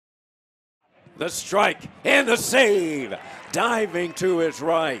The strike and the save. Diving to his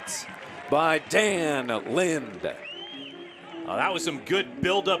right by Dan Lind. That was some good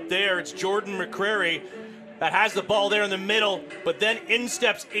build-up there. It's Jordan McCrary that has the ball there in the middle, but then in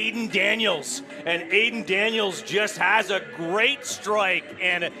steps Aiden Daniels. And Aiden Daniels just has a great strike,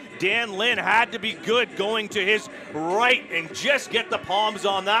 and Dan Lind had to be good going to his right and just get the palms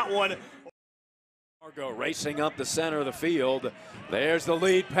on that one. Margo racing up the center of the field. There's the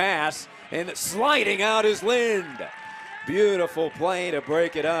lead pass, and sliding out is Lind. Beautiful play to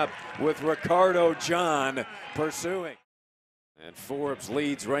break it up with Ricardo John pursuing. And Forbes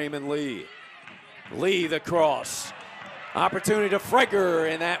leads Raymond Lee. Lee the cross. Opportunity to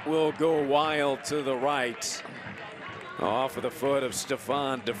Defregger, and that will go wild to the right. Off of the foot of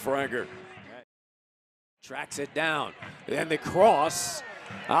Stefan Defregger. Tracks it down. And the cross.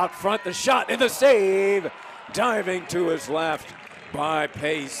 Out front, the shot and the save. Diving to his left by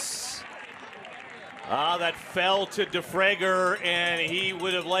Pace. That fell to Defregger, and he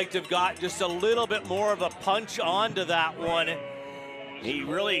would have liked to have got just a little bit more of a punch onto that one. He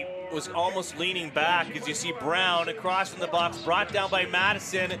really was almost leaning back as you see Brown across from the box, brought down by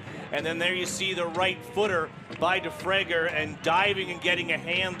Madison, and then there you see the right footer by Defregger, and diving and getting a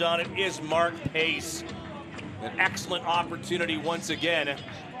hand on it is Mark Pace. An excellent opportunity once again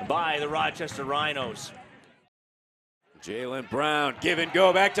by the Rochester Rhinos. Jalen Brown, give and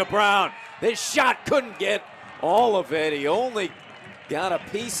go back to Brown. This shot couldn't get all of it. He only got a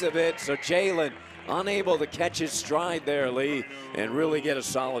piece of it, so Jalen unable to catch his stride there, Lee, and really get a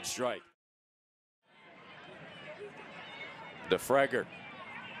solid strike. Defregger.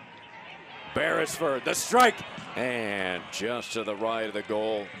 Beresford, the strike, and just to the right of the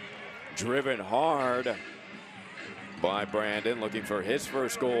goal. Driven hard by Brandon, looking for his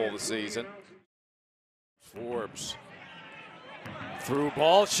first goal of the season. Forbes. Through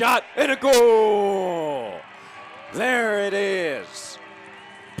ball, shot, and a goal! There it is.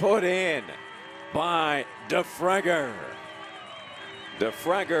 Put in by Defregger.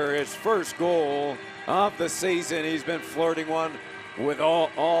 Defregger, his first goal of the season. He's been flirting one with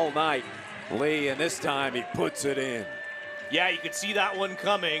all night, Lee, and this time he puts it in. Yeah, you could see that one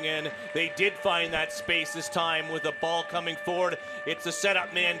coming, and they did find that space this time with the ball coming forward. It's the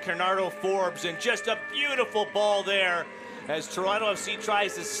setup man, Bernardo Forbes, and just a beautiful ball there as Toronto FC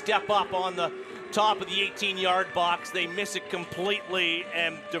tries to step up on the top of the 18-yard box. They miss it completely,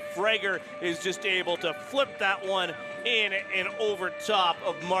 and Defregger is just able to flip that one in and over top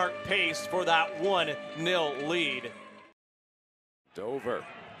of Mark Pace for that 1-0 lead. Dover,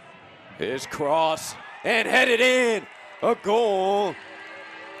 his cross, and headed in. A goal.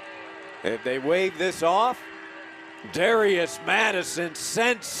 If they wave this off, Darius Madison,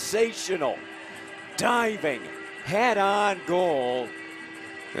 sensational. Diving, head-on goal.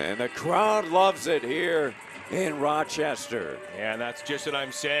 And the crowd loves it here in Rochester. Yeah, and that's just what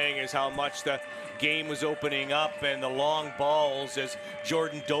I'm saying, is how much the game was opening up, and the long balls as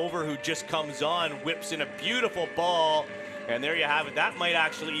Jordan Dover, who just comes on, whips in a beautiful ball. And there you have it. That might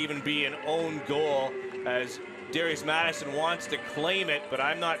actually even be an own goal, as Darius Madison wants to claim it, but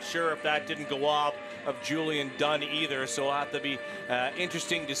I'm not sure if that didn't go off of Julian Dunn either. So it'll have to be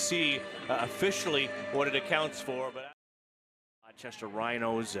interesting to see officially what it accounts for. But Rochester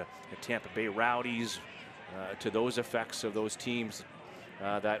Rhinos, the Tampa Bay Rowdies, to those effects of those teams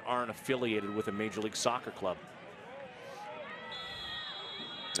that aren't affiliated with a Major League Soccer club.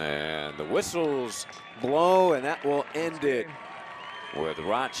 And the whistles blow, and that will end it with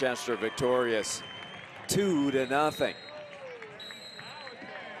Rochester victorious 2-0.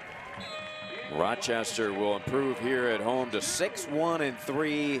 Rochester will improve here at home to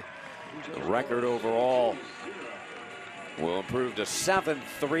 6-1-3. The record overall will improve to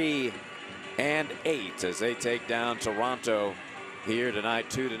 7-3-8 as they take down Toronto here tonight,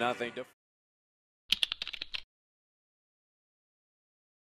 2-0.